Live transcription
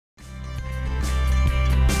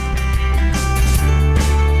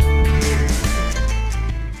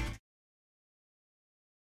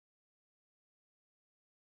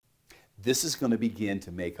this is going to begin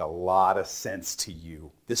to make a lot of sense to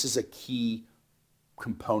you. This is a key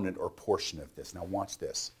component or portion of this. Now watch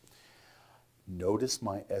this. Notice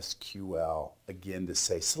my SQL again to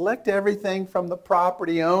say select everything from the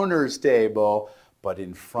property owners table, but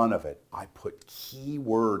in front of it I put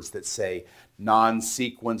keywords that say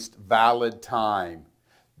non-sequenced valid time.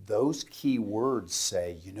 Those keywords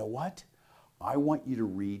say, you know what? I want you to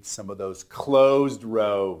read some of those closed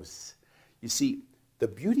rows. You see, the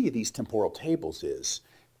beauty of these temporal tables is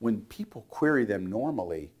when people query them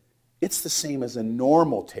normally, it's the same as a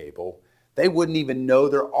normal table. They wouldn't even know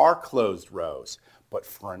there are closed rows. But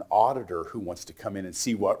for an auditor who wants to come in and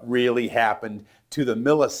see what really happened to the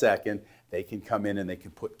millisecond, they can come in and they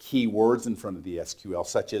can put keywords in front of the SQL,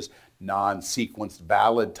 such as non-sequenced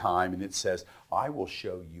valid time, and it says, I will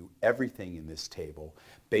show you everything in this table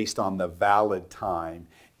based on the valid time.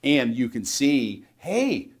 And you can see,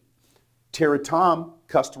 hey, Tera-Tom,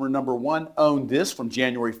 customer number 1, owned this from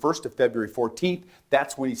January 1st to February 14th.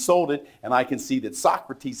 That's when he sold it. And I can see that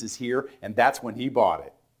Socrates is here, and that's when he bought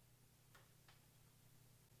it.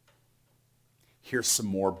 Here's some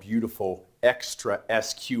more beautiful extra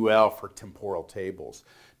SQL for temporal tables.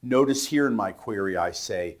 Notice here in my query I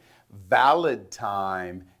say valid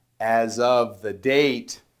time as of the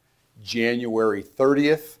date January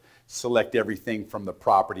 30th. Select everything from the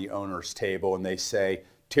property owners table, and they say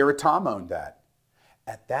Tera-Tom owned that.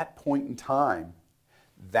 At that point in time,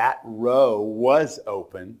 that row was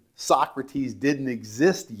open. Socrates didn't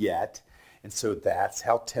exist yet. And so that's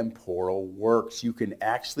how temporal works. You can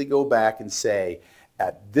actually go back and say,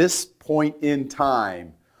 at this point in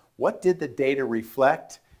time, what did the data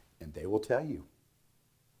reflect? And they will tell you.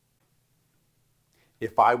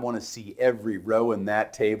 If I want to see every row in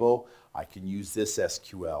that table, I can use this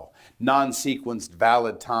SQL. Non-sequenced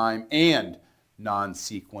valid time and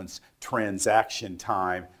non-sequenced transaction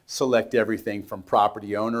time. Select everything from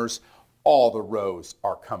property owners. All the rows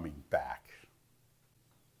are coming back.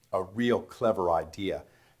 A real clever idea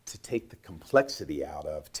to take the complexity out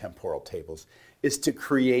of temporal tables is to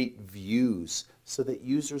create views so that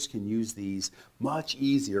users can use these much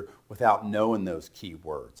easier without knowing those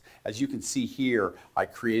keywords. As you can see here, I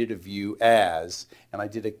created a view as, and I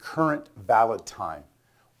did a current valid time.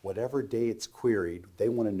 Whatever day it's queried, they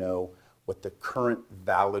want to know what the current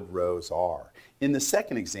valid rows are. In the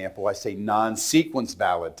second example, I say non-sequence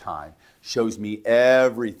valid time. Shows me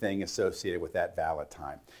everything associated with that valid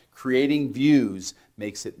time. Creating views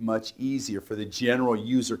makes it much easier for the general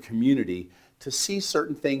user community to see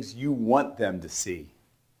certain things you want them to see.